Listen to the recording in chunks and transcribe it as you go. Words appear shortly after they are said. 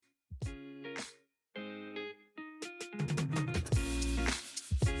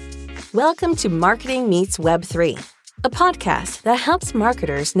Welcome to Marketing Meets Web3, a podcast that helps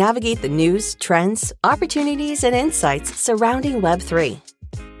marketers navigate the news, trends, opportunities, and insights surrounding Web3.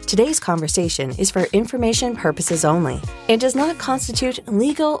 Today's conversation is for information purposes only and does not constitute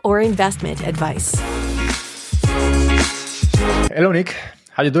legal or investment advice. Hello, Nick.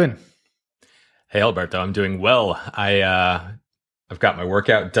 How you doing? Hey, Alberto. I'm doing well. I've got my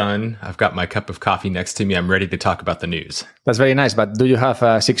workout done. I've got my cup of coffee next to me. I'm ready to talk about the news. That's very nice. But do you have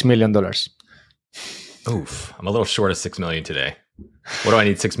 $6 million? Oof, I'm a little short of $6 million today. What do I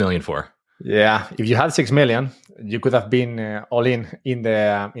need $6 million for? Yeah, if you had $6 million, you could have been all in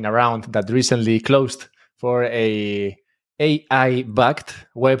a round that recently closed for a AI-backed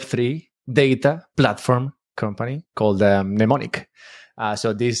Web3 data platform company called Mnemonic.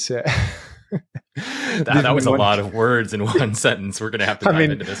 So this. That was a lot of words in one sentence. We're going to have to dive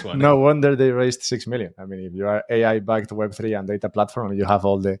into this one. No wonder they raised $6 million. I mean, if you are AI-backed Web3 and data platform, you have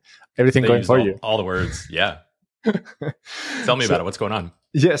everything going for you. All the words, yeah. Tell me about it. What's going on?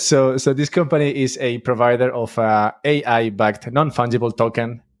 Yes, so this company is a provider of AI-backed non-fungible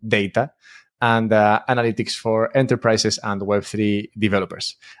token data and analytics for enterprises and Web3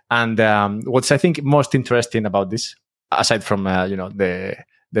 developers. And what's I think most interesting about this, aside from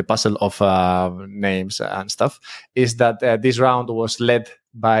the puzzle of names and stuff, is that this round was led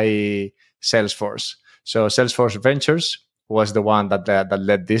by Salesforce. So Salesforce Ventures was the one that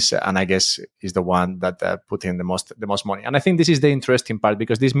led this, and I guess is the one that put in the most money. And I think this is the interesting part,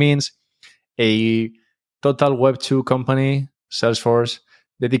 because this means a total Web2 company, Salesforce,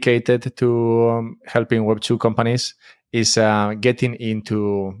 dedicated to helping Web2 companies, is getting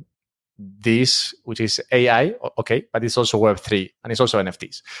into this, which is AI, okay, but it's also Web3 and it's also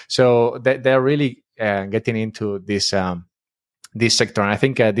NFTs. So they're really getting into this sector. And I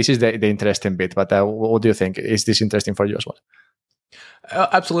think this is the interesting bit. But what do you think? Is this interesting for you as well?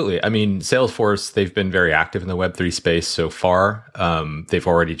 Absolutely. I mean, Salesforce, they've been very active in the Web3 space so far. They've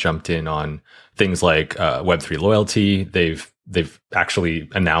already jumped in on things like Web3 loyalty. They've actually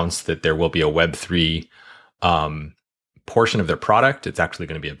announced that there will be a Web3 portion of their product. It's actually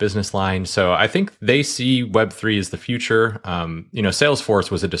going to be a business line. So I think they see Web3 as the future.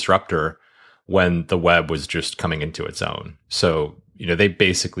 Salesforce was a disruptor when the web was just coming into its own. So, they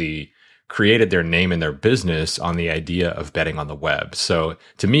basically created their name and their business on the idea of betting on the web. So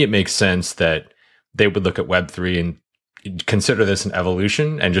to me, it makes sense that they would look at Web3 and consider this an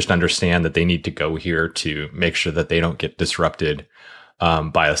evolution and just understand that they need to go here to make sure that they don't get disrupted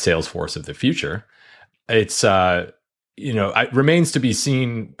by a Salesforce of the future. It's, it remains to be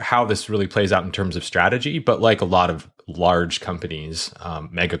seen how this really plays out in terms of strategy. But like a lot of large companies,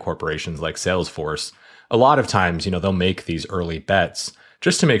 mega corporations like Salesforce, a lot of times, they'll make these early bets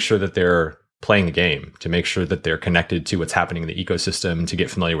just to make sure that they're playing the game, to make sure that they're connected to what's happening in the ecosystem, to get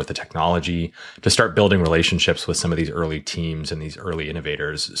familiar with the technology, to start building relationships with some of these early teams and these early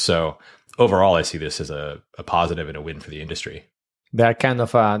innovators. So overall, I see this as a positive and a win for the industry. They're kind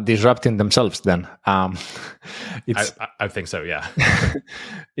of disrupting themselves then. I think so, yeah.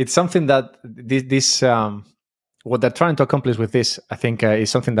 It's something that this what they're trying to accomplish with this, I think, is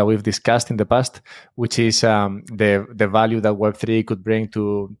something that we've discussed in the past, which is the value that Web3 could bring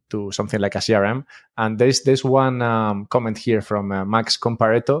to something like a CRM. And there's one comment here from Max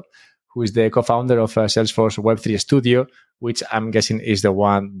Comparetto, who is the co-founder of Salesforce Web3 Studio, which I'm guessing is the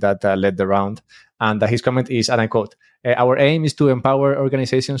one that led the round. And his comment is, and I quote, "Our aim is to empower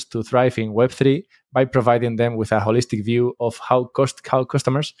organizations to thrive in Web3 by providing them with a holistic view of how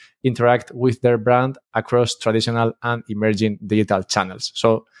customers interact with their brand across traditional and emerging digital channels."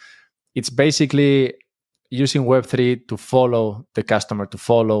 So it's basically using Web3 to follow the customer, to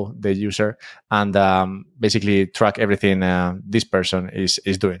follow the user, and basically track everything this person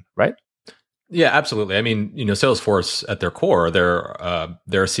is doing, right? Yeah, absolutely. I mean, Salesforce at their core, they're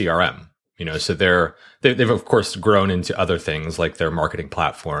a CRM. So they've of course grown into other things like their marketing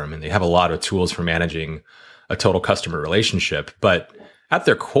platform, and they have a lot of tools for managing a total customer relationship. But at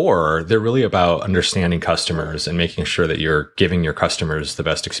their core, they're really about understanding customers and making sure that you're giving your customers the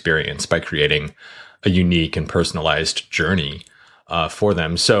best experience by creating a unique and personalized journey for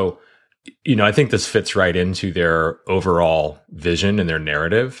them. So, I think this fits right into their overall vision and their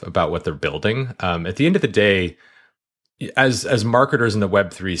narrative about what they're building. At the end of the day, as marketers in the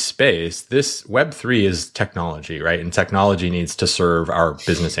Web3 space, this Web3 is technology, right? And technology needs to serve our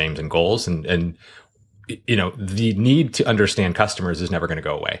business aims and goals. And the need to understand customers is never going to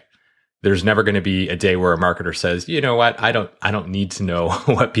go away. There's never going to be a day where a marketer says, you know what, I don't need to know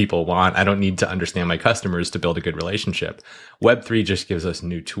what people want. I don't need to understand my customers to build a good relationship. Web3 just gives us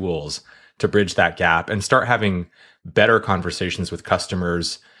new tools to bridge that gap and start having better conversations with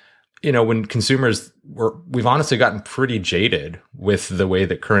customers when consumers we've honestly gotten pretty jaded with the way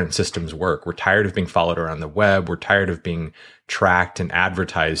that current systems work. We're tired of being followed around the web. We're tired of being tracked and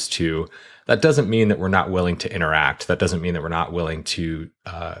advertised to. That doesn't mean that we're not willing to interact. That doesn't mean that we're not willing to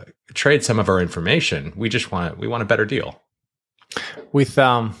trade some of our information. We want a better deal. With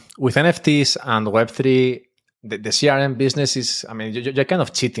NFTs and Web3, the CRM business is, I mean, you're kind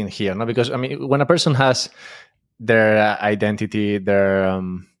of cheating here, no? Because I mean, when a person has their identity, their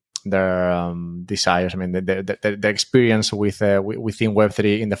desires, I mean, the experience within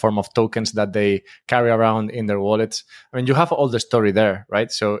Web3 in the form of tokens that they carry around in their wallets, I mean, you have all the story there,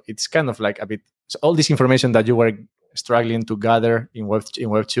 right? So it's kind of like a bit, so all this information that you were struggling to gather in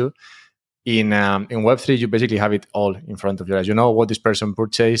Web2, in Web3, you basically have it all in front of your eyes. You know what this person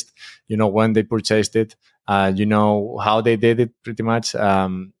purchased, you know when they purchased it, you know how they did it pretty much,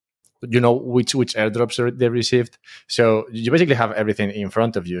 you know which airdrops they received. So you basically have everything in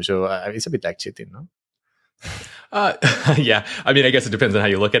front of you. So it's a bit like cheating, no? Yeah. I mean, I guess it depends on how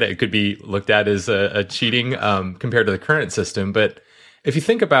you look at it. It could be looked at as a cheating compared to the current system. But if you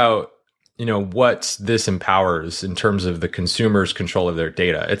think about what this empowers in terms of the consumer's control of their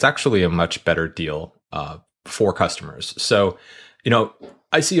data, it's actually a much better deal for customers. So,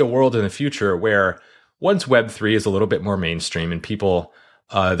 I see a world in the future where once Web3 is a little bit more mainstream and people,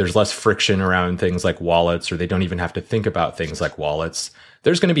 there's less friction around things like wallets, or they don't even have to think about things like wallets,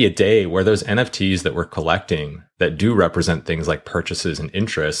 there's going to be a day where those NFTs that we're collecting that do represent things like purchases and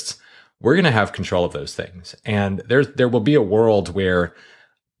interests, we're going to have control of those things. And there will be a world where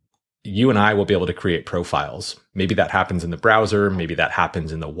you and I will be able to create profiles. Maybe that happens in the browser, maybe that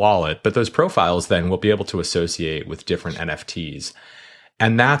happens in the wallet, but those profiles then will be able to associate with different NFTs.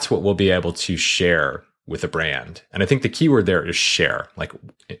 And that's what we'll be able to share with a brand. And I think the keyword there is share. Like,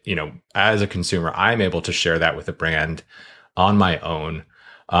 as a consumer, I'm able to share that with a brand on my own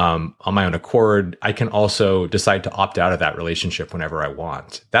accord. I can also decide to opt out of that relationship whenever I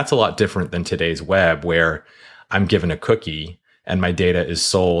want. That's a lot different than today's web, where I'm given a cookie and my data is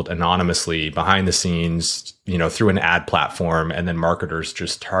sold anonymously behind the scenes, through an ad platform, and then marketers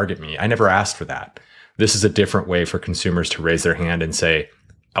just target me. I never asked for that. This is a different way for consumers to raise their hand and say,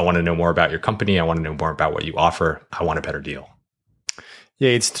 I want to know more about your company. I want to know more about what you offer. I want a better deal. Yeah,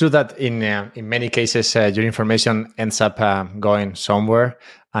 it's true that in many cases, your information ends up going somewhere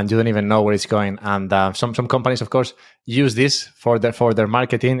and you don't even know where it's going. And some companies, of course, use this for their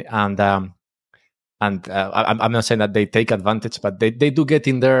marketing. And I'm not saying that they take advantage, but they do get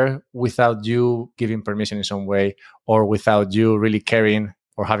in there without you giving permission in some way, or without you really caring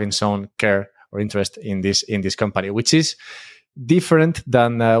or having some care or interest in this company, which is different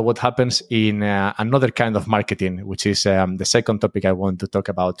than what happens in another kind of marketing, which is the second topic I want to talk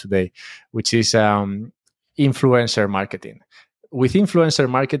about today, which is influencer marketing. With influencer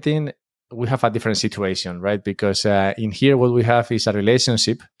marketing, we have a different situation, right? Because in here, what we have is a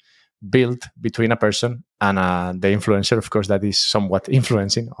relationship built between a person and the influencer, of course, that is somewhat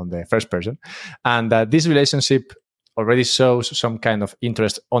influencing on the first person. And this relationship already shows some kind of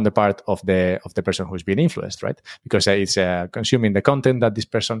interest on the part of the person who's being influenced, right? Because it's consuming the content that this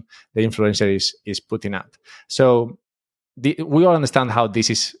person, the influencer, is putting out. So we all understand how this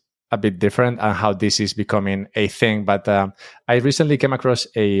is a bit different and how this is becoming a thing. But I recently came across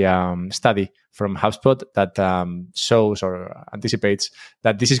a study from HubSpot that shows or anticipates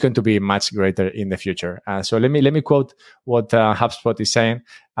that this is going to be much greater in the future. So let me quote what HubSpot is saying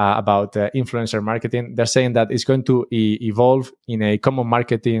about influencer marketing. They're saying that it's going to evolve in a common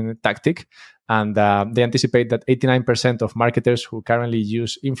marketing tactic. And they anticipate that 89% of marketers who currently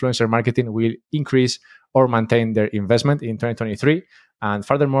use influencer marketing will increase or maintain their investment in 2023. And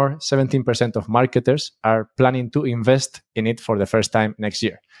furthermore, 17% of marketers are planning to invest in it for the first time next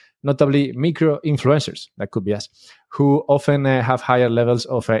year. Notably, micro-influencers, that could be us, who often have higher levels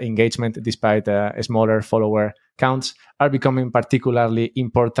of engagement despite smaller follower counts, are becoming particularly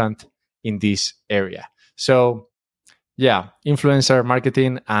important in this area. So, yeah, influencer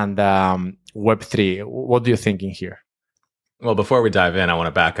marketing and Web3. What do you think in here? Well, before we dive in, I want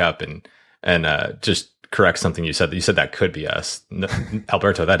to back up and just correct something you said. You said that could be us. No,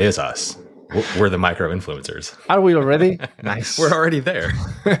 Alberto, that is us. We're the micro-influencers. Are we already? Nice. We're already there.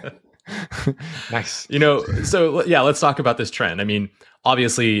 Nice. So yeah, let's talk about this trend. I mean,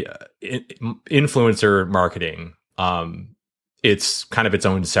 obviously, influencer marketing, it's kind of its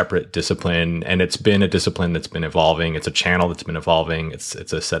own separate discipline, and it's been a discipline that's been evolving. It's a channel that's been evolving. It's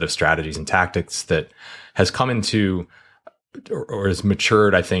a set of strategies and tactics that has come into or has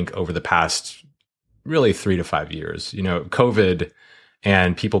matured, I think, over the past really 3 to 5 years. COVID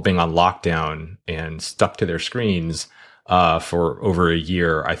and people being on lockdown and stuck to their screens for over a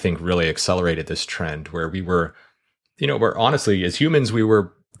year, I think really accelerated this trend where we're honestly, as humans, we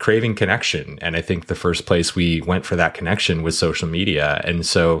were craving connection. And I think the first place we went for that connection was social media. And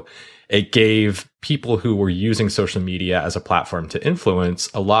so it gave people who were using social media as a platform to influence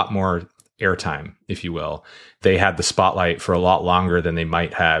a lot more airtime, if you will. They had the spotlight for a lot longer than they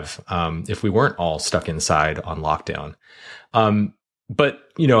might have if we weren't all stuck inside on lockdown. But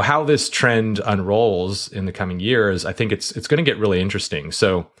how this trend unrolls in the coming years, I think it's going to get really interesting.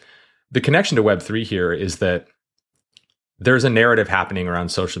 So the connection to Web3 here is that there's a narrative happening around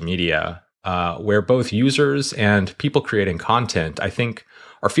social media where both users and people creating content, I think,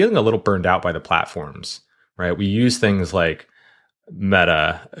 are feeling a little burned out by the platforms, right? We use things like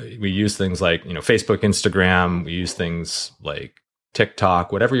Meta, we use things like Facebook, Instagram, we use things like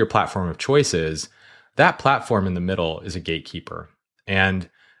TikTok, whatever your platform of choice is. That platform in the middle is a gatekeeper. And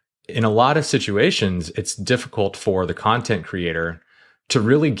in a lot of situations, it's difficult for the content creator to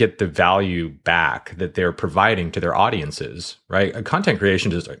really get the value back that they're providing to their audiences, right? A content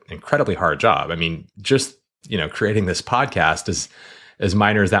creation is an incredibly hard job. I mean, just, creating this podcast, as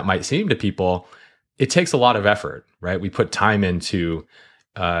minor as that might seem to people, it takes a lot of effort, right? We put time into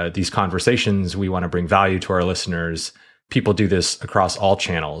these conversations. We want to bring value to our listeners. People do this across all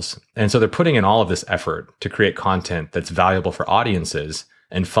channels. And so they're putting in all of this effort to create content that's valuable for audiences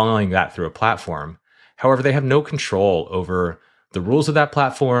and funneling that through a platform. However, they have no control over the rules of that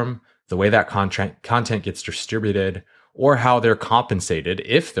platform, the way that content gets distributed, or how they're compensated,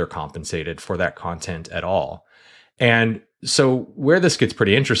 if they're compensated for that content at all. And so where this gets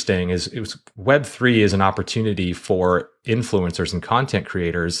pretty interesting is Web3 is an opportunity for influencers and content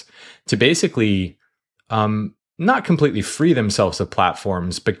creators to basically not completely free themselves of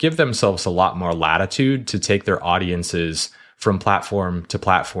platforms, but give themselves a lot more latitude to take their audiences from platform to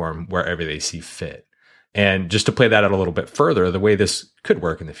platform wherever they see fit. And just to play that out a little bit further, the way this could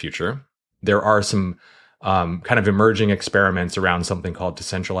work in the future, there are some kind of emerging experiments around something called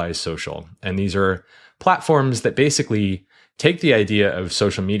Decentralized social. And these are platforms that basically take the idea of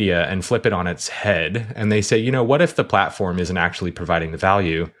social media and flip it on its head. And they say, what if the platform isn't actually providing the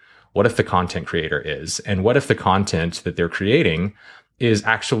value? What if the content creator is? And what if the content that they're creating is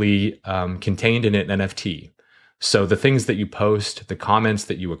actually contained in an NFT? So the things that you post, the comments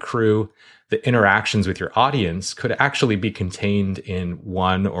that you accrue, the interactions with your audience could actually be contained in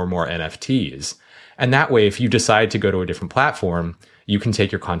one or more NFTs. And that way, if you decide to go to a different platform, you can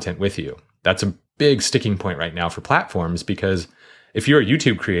take your content with you. That's a big sticking point right now for platforms, because if you're a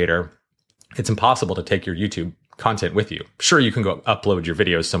YouTube creator, it's impossible to take your YouTube content with you. Sure, you can go upload your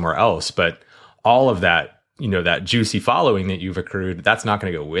videos somewhere else, but all of that, that juicy following that you've accrued, that's not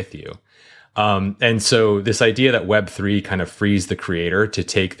going to go with you. And so this idea that Web3 kind of frees the creator to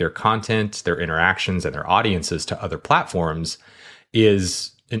take their content, their interactions, and their audiences to other platforms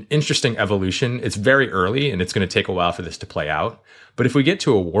is an interesting evolution. It's very early and it's going to take a while for this to play out. But if we get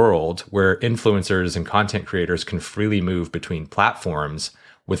to a world where influencers and content creators can freely move between platforms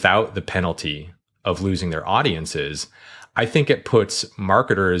without the penalty of losing their audiences, I think it puts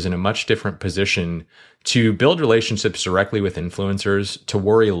marketers in a much different position to build relationships directly with influencers, to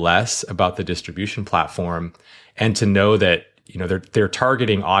worry less about the distribution platform, and to know that they're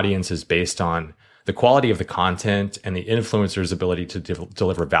targeting audiences based on the quality of the content and the influencer's ability to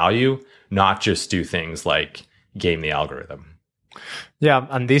deliver value, not just do things like game the algorithm. Yeah,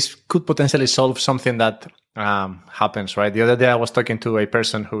 and this could potentially solve something that happens, right? The other day I was talking to a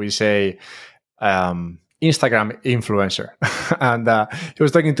person who is a Instagram influencer. And he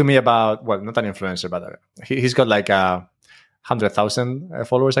was talking to me about, well, not an influencer, but he's got like 100,000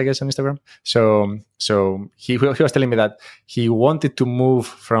 followers, I guess, on Instagram. So he was telling me that he wanted to move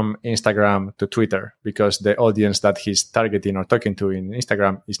from Instagram to Twitter because the audience that he's targeting or talking to in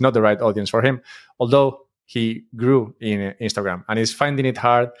Instagram is not the right audience for him, although he grew in Instagram and is finding it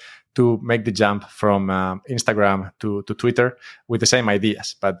hard to make the jump from Instagram to Twitter with the same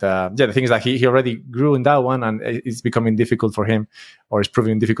ideas. But the thing is that he already grew in that one, and it's becoming difficult for him, or it's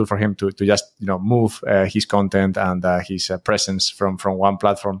proving difficult for him to just move his content and his presence from one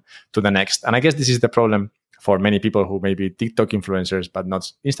platform to the next. And I guess this is the problem for many people who may be TikTok influencers but not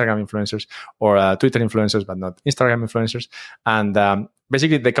Instagram influencers, or Twitter influencers but not Instagram influencers. And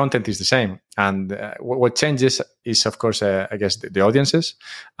basically, the content is the same. And what changes is, of course, I guess, the audiences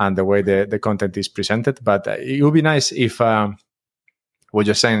and the way the content is presented. But it would be nice if what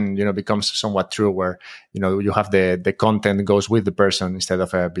you're saying, becomes somewhat true, where, you have the content goes with the person instead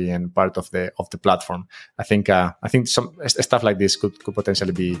of being part of the platform. I think some stuff like this could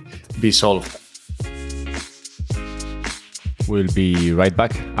potentially be solved. We'll be right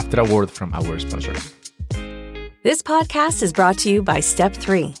back after a word from our sponsor. This podcast is brought to you by Step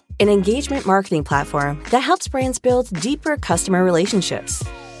 3, an engagement marketing platform that helps brands build deeper customer relationships.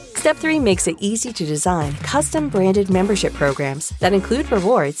 Step 3 makes it easy to design custom branded membership programs that include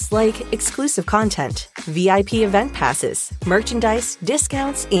rewards like exclusive content, VIP event passes, merchandise,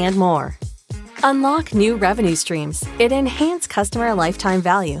 discounts, and more. Unlock new revenue streams and enhance customer lifetime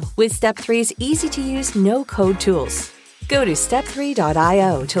value with Step 3's easy-to-use no-code tools. Go to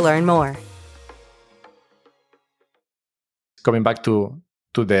step3.io to learn more. Coming back to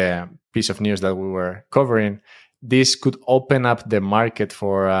the piece of news that we were covering, this could open up the market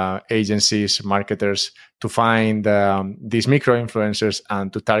for agencies, marketers to find these micro-influencers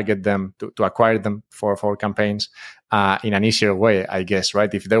and to target them, to acquire them for campaigns in an easier way, I guess,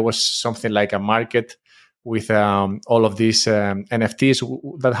 right? If there was something like a market with all of these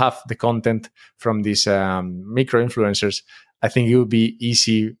NFTs that have the content from these micro-influencers, I think it would be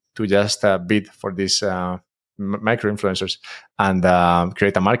easy to just bid for these micro-influencers and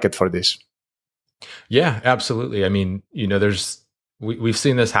create a market for this. Yeah, absolutely. I mean, we've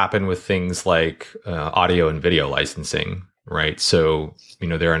seen this happen with things like audio and video licensing, right? So,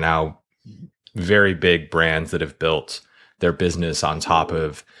 there are now very big brands that have built their business on top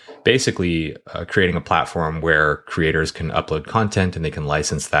of basically creating a platform where creators can upload content and they can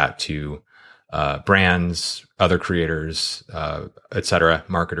license that to brands, other creators, et cetera,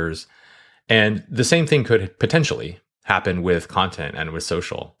 marketers. And the same thing could potentially happen with content and with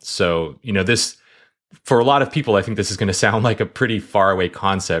social. So, this, for a lot of people, I think this is going to sound like a pretty far away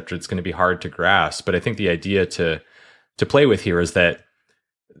concept, or it's going to be hard to grasp. But I think the idea to play with here is that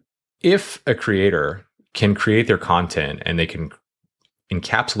if a creator can create their content and they can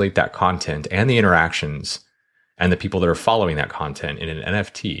encapsulate that content and the interactions and the people that are following that content in an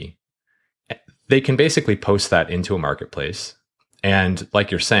NFT, they can basically post that into a marketplace. And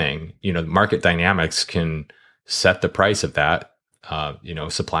like you're saying, market dynamics can set the price of that,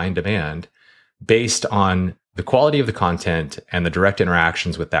 supply and demand based on the quality of the content and the direct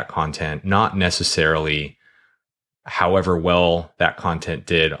interactions with that content, not necessarily however well that content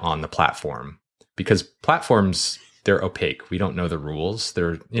did on the platform. Because platforms, they're opaque. We don't know the rules.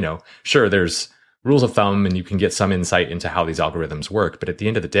 Sure, there's rules of thumb and you can get some insight into how these algorithms work. But at the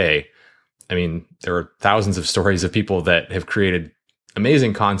end of the day, I mean, there are thousands of stories of people that have created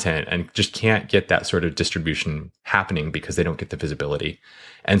amazing content and just can't get that sort of distribution happening because they don't get the visibility.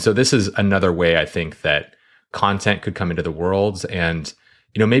 And so this is another way I think that content could come into the world and,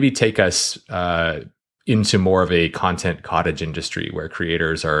 maybe take us into more of a content cottage industry where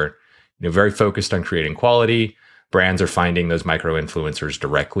creators are, very focused on creating quality. Brands are finding those micro influencers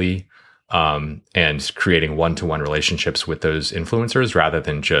directly and creating one-to-one relationships with those influencers rather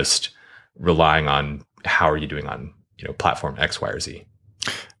than just relying on how are you doing on platform X, Y, or Z.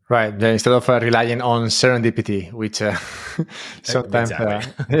 Right. Yeah, instead of relying on serendipity, which sometimes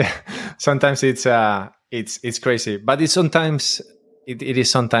sometimes it's crazy, but it's sometimes it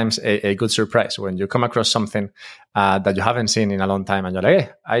is sometimes a good surprise when you come across something that you haven't seen in a long time, and you're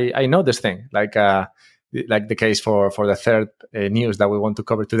like, hey, I know this thing, like the case for the third news that we want to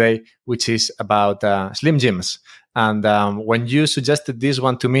cover today, which is about Slim Jims. And when you suggested this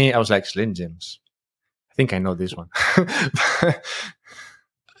one to me, I was like, Slim Jims. I think I know this one.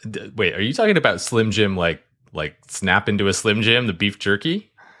 Wait, are you talking about Slim Jim like Snap into a Slim Jim, the beef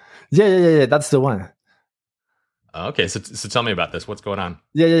jerky? Yeah. That's the one. Okay, so tell me about this. What's going on?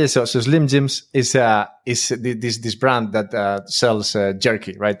 Yeah. So Slim Jims is this brand that sells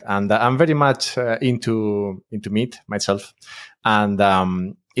jerky, right? And I'm very much into meat myself,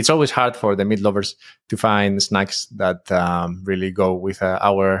 and it's always hard for the meat lovers to find snacks that really go with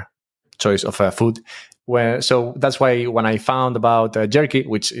our choice of food. So that's why when I found about jerky,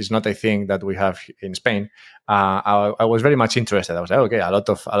 which is not a thing that we have in Spain, I was very much interested. I was like, okay, a lot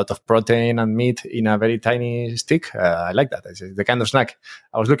of protein and meat in a very tiny stick. I like that. It's the kind of snack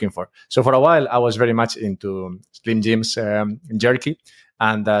I was looking for. So for a while, I was very much into Slim Jim's jerky,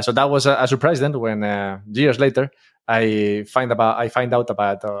 and so that was a surprise. Then when years later, I find out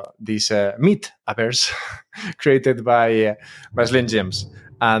about these meat appers created by Slim Jims,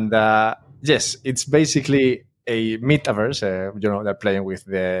 and yes, it's basically a metaverse. They're playing with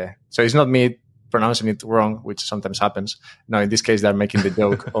so it's not me pronouncing it wrong, which sometimes happens. No, in this case, they're making the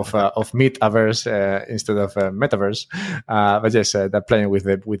joke of metaverse instead of metaverse. But yes, they're playing with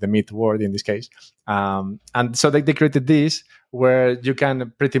the meat word in this case. And so they created this where you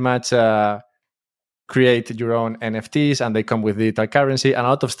can pretty much create your own NFTs, and they come with digital currency and a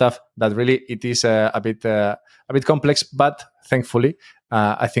lot of stuff that really it is a bit complex. But thankfully,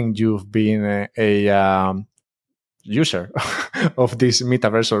 I think you've been user of this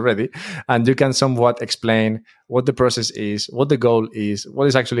metaverse already, and you can somewhat explain what the process is, what the goal is, what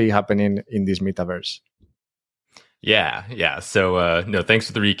is actually happening in this metaverse. Yeah. So, no, thanks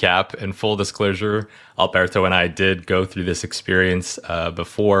for the recap. And full disclosure, Alberto and I did go through this experience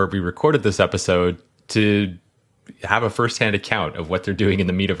before we recorded this episode to have a firsthand account of what they're doing in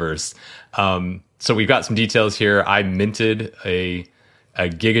the metaverse. So we've got some details here. I minted a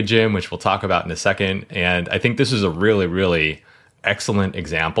Giga Gym, which we'll talk about in a second. And I think this is a really, really excellent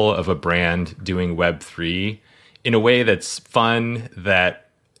example of a brand doing Web3 in a way that's fun, that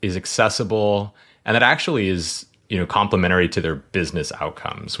is accessible, and that actually is, complementary to their business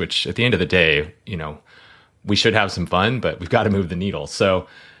outcomes, which at the end of the day, we should have some fun, but we've got to move the needle. So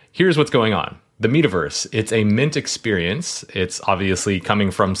here's what's going on. The metaverse, it's a mint experience. It's obviously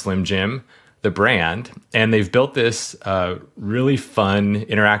coming from Slim Jim, the brand, and they've built this really fun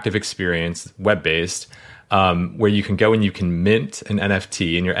interactive experience, web-based, where you can go and you can mint an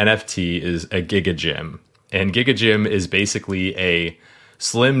NFT, and your NFT is a Giga Gym. And Giga Gym is basically a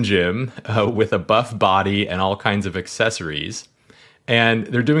Slim Jim with a buff body and all kinds of accessories. And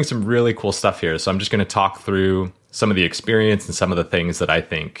they're doing some really cool stuff here. So I'm just going to talk through some of the experience and some of the things that I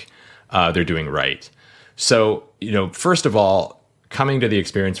think they're doing right. So, first of all, coming to the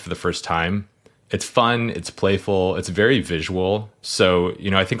experience for the first time, it's fun, it's playful, it's very visual. So,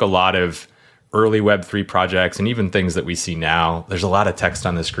 I think a lot of early Web3 projects and even things that we see now, there's a lot of text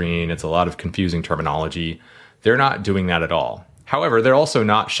on the screen. It's a lot of confusing terminology. They're not doing that at all. However, they're also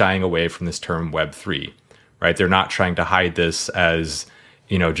not shying away from this term Web3, right? They're not trying to hide this as,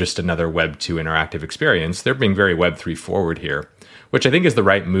 just another Web2 interactive experience. They're being very Web3 forward here, which I think is the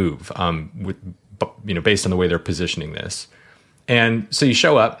right move, based on the way they're positioning this. And so you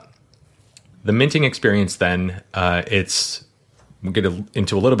show up, the minting experience then, we'll get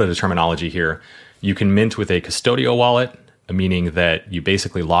into a little bit of terminology here. You can mint with a custodial wallet, meaning that you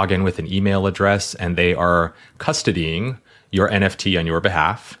basically log in with an email address and they are custodying your NFT on your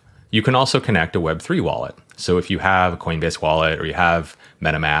behalf. You can also connect a Web3 wallet. So if you have a Coinbase wallet or you have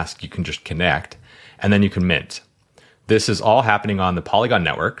MetaMask, you can just connect and then you can mint. This is all happening on the Polygon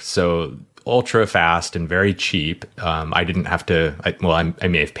network. So ultra fast and very cheap. I didn't have to, I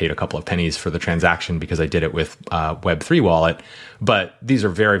may have paid a couple of pennies for the transaction because I did it with Web3 wallet, but these are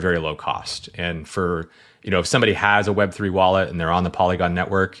very, very low cost. And for, if somebody has a Web3 wallet and they're on the Polygon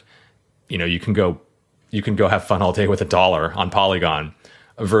network, you can go have fun all day with $1 on Polygon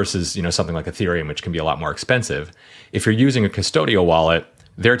versus, something like Ethereum, which can be a lot more expensive. If you're using a custodial wallet,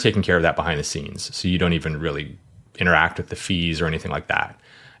 they're taking care of that behind the scenes. So you don't even really interact with the fees or anything like that.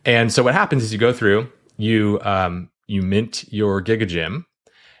 And so what happens is you go through, you mint your Giga Gym.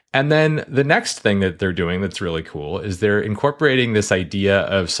 And then the next thing that they're doing that's really cool is they're incorporating this idea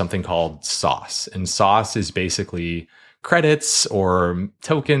of something called sauce. And sauce is basically credits or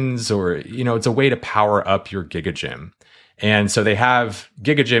tokens, or, it's a way to power up your Giga Gym. And so they have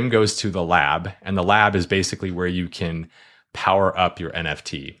Giga Gym goes to the lab, and the lab is basically where you can power up your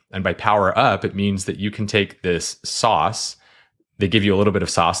NFT. And by power up, it means that you can take this sauce. They give you a little bit of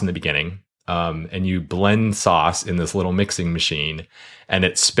sauce in the beginning, and you blend sauce in this little mixing machine, and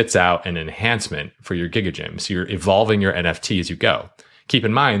it spits out an enhancement for your Giga Gym. So you're evolving your NFT as you go. Keep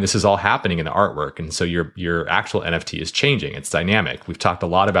in mind, this is all happening in the artwork. And so your actual NFT is changing. It's dynamic. We've talked a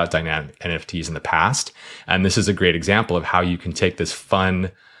lot about dynamic NFTs in the past. And this is a great example of how you can take this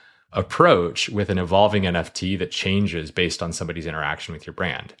fun approach with an evolving NFT that changes based on somebody's interaction with your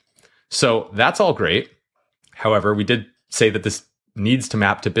brand. So that's all great. However, we did say that this needs to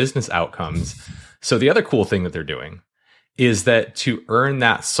map to business outcomes. So the other cool thing that they're doing is that to earn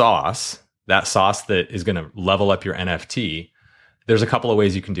that sauce that is going to level up your NFT, there's a couple of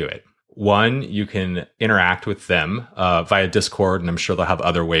ways you can do it. One, you can interact with them via Discord, and I'm sure they'll have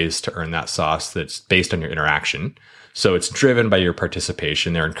other ways to earn that sauce that's based on your interaction. So it's driven by your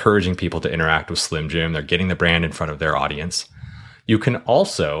participation. They're encouraging people to interact with Slim Jim. They're getting the brand in front of their audience. You can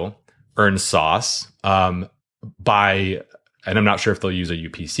also earn sauce by, and I'm not sure if they'll use a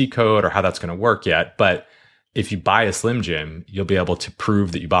UPC code or how that's going to work yet, but if you buy a Slim Jim, you'll be able to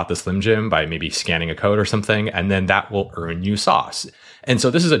prove that you bought the Slim Jim by maybe scanning a code or something, and then that will earn you sauce. And so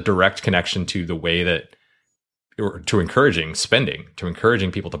this is a direct connection to the way that, or to encouraging spending, to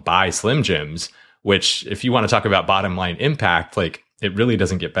encouraging people to buy Slim Jims, which if you want to talk about bottom line impact, like it really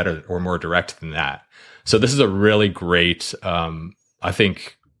doesn't get better or more direct than that. So this is a really great, I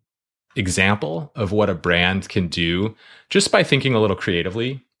think, example of what a brand can do just by thinking a little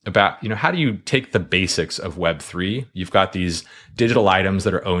creatively about, how do you take the basics of Web3? You've got these digital items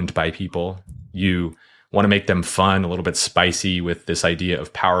that are owned by people. You want to make them fun, a little bit spicy with this idea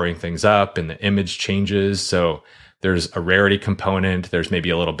of powering things up and the image changes. So There's a rarity component. There's maybe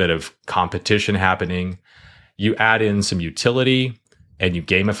a little bit of competition happening. You add in some utility and you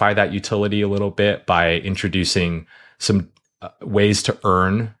gamify that utility a little bit by introducing some ways to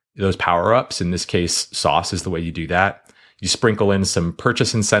earn those power-ups. In this case, sauce is the way you do that. You sprinkle in some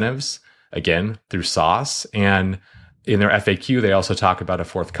purchase incentives, again, through sauce. And in their FAQ, they also talk about a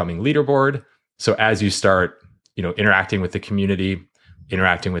forthcoming leaderboard. So as you start, interacting with the community,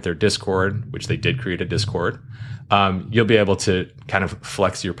 interacting with their Discord, which they did create a Discord, you'll be able to kind of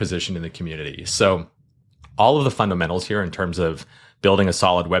flex your position in the community. So all of the fundamentals here in terms of building a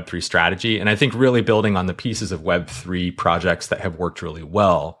solid Web3 strategy, and I think really building on the pieces of Web3 projects that have worked really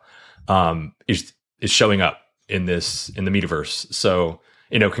well, is showing up in the metaverse. So,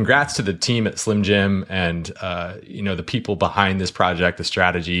 congrats to the team at Slim Jim and the people behind this project, the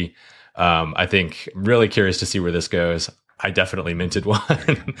strategy. I think I'm really curious to see where this goes. I definitely minted one.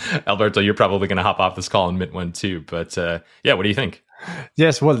 Alberto, you're probably going to hop off this call and mint one too. But what do you think?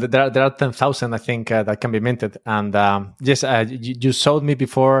 Yes, well, there are 10,000, I think, that can be minted. And you showed me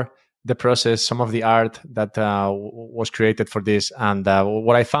before the process some of the art that was created for this. And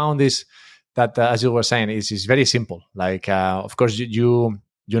what I found is that, as you were saying, is very simple. Like, of course, you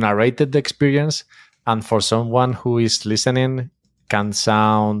narrated the experience. And for someone who is listening, can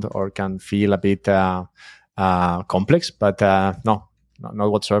sound or can feel a bit complex, but no,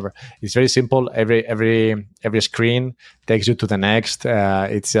 not whatsoever. It's very simple. Every screen takes you to the next.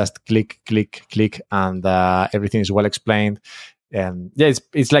 It's just click, and everything is well explained. And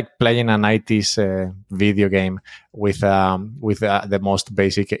it's like playing a 90s video game with the most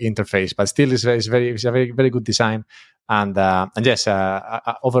basic interface, but still it's a very very good design. And yes,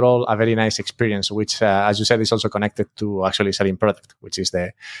 overall a very nice experience, which, as you said, is also connected to actually selling product, which is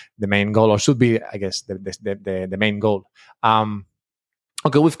the main goal, or should be, I guess, the main goal.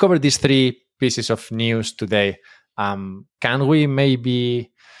 Okay, we've covered these 3 pieces of news today. Can we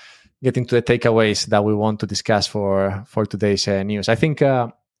maybe get into the takeaways that we want to discuss for today's news? I think,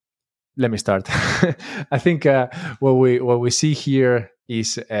 let me start. I think what we see here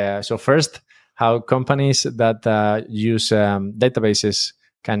is, so first, how companies that use databases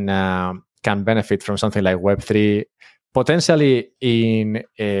can benefit from something like Web3, potentially in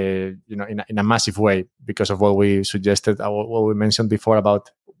a massive way, because of what we suggested, what we mentioned before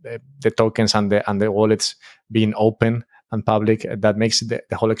about the tokens and the wallets being open and public. That makes the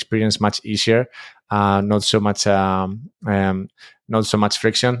whole experience much easier. Not so much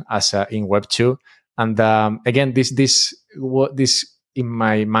friction as in Web2. And again, this in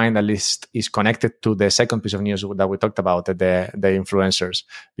my mind, at least, is connected to the second piece of news that we talked about, the influencers.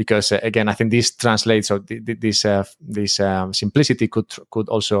 Because again, I think this translates, or this simplicity could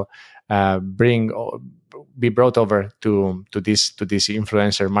also be brought over to this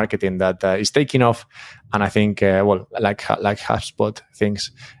influencer marketing that is taking off. And I think, like HubSpot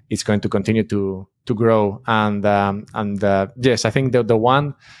thinks, it's going to continue to grow. And yes, I think the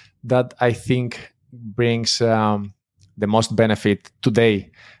one that I think brings the most benefit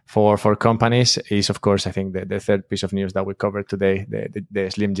today for companies is, of course, I think the third piece of news that we covered today, the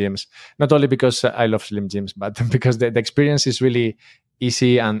Slim Gyms. Not only because I love Slim Gyms, but because the experience is really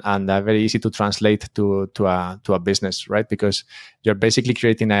easy and very easy to translate to a business, right? Because you're basically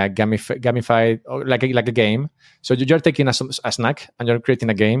creating a gamified, or like a game. So you're taking a snack and you're creating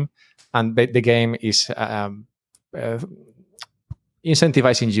a game, and the game is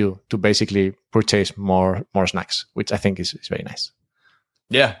incentivizing you to basically purchase more snacks, which I think is very nice.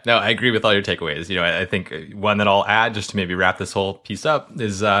 Yeah, no, I agree with all your takeaways. I think one that I'll add, just to maybe wrap this whole piece up,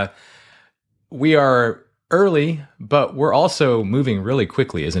 is we are early, but we're also moving really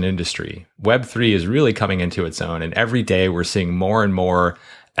quickly as an industry. Web3 is really coming into its own, and every day we're seeing more and more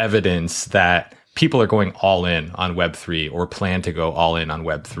evidence that people are going all in on Web3 or plan to go all in on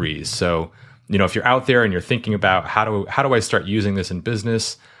Web3. So, if you're out there and you're thinking about how do I start using this in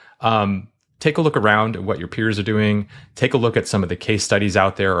business, take a look around at what your peers are doing. Take a look at some of the case studies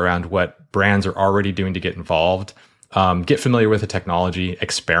out there around what brands are already doing to get involved. Get familiar with the technology,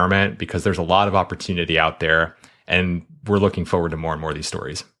 experiment, because there's a lot of opportunity out there, and we're looking forward to more and more of these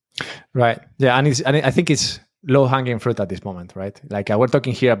stories. Right. Yeah, and I think it's low-hanging fruit at this moment, right? Like we're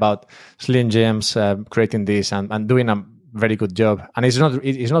talking here about Slim Gyms creating this and doing a very good job, and it's not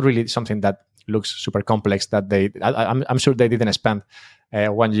really something that looks super complex. That I'm sure they didn't spend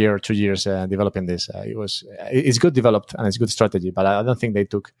 1 year or 2 years developing this. It's good developed and it's good strategy, but I don't think they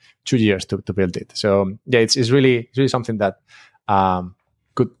took 2 years to build it. So yeah, it's really something that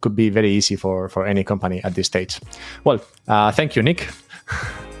could be very easy for any company at this stage. Well, thank you, Nick.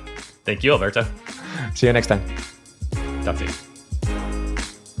 Thank you, Alberto. See you next time. Talk to you.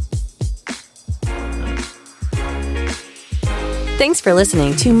 Thanks for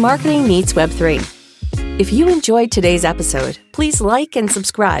listening to Marketing Meets Web3. If you enjoyed today's episode, please like and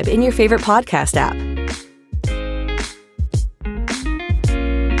subscribe in your favorite podcast app.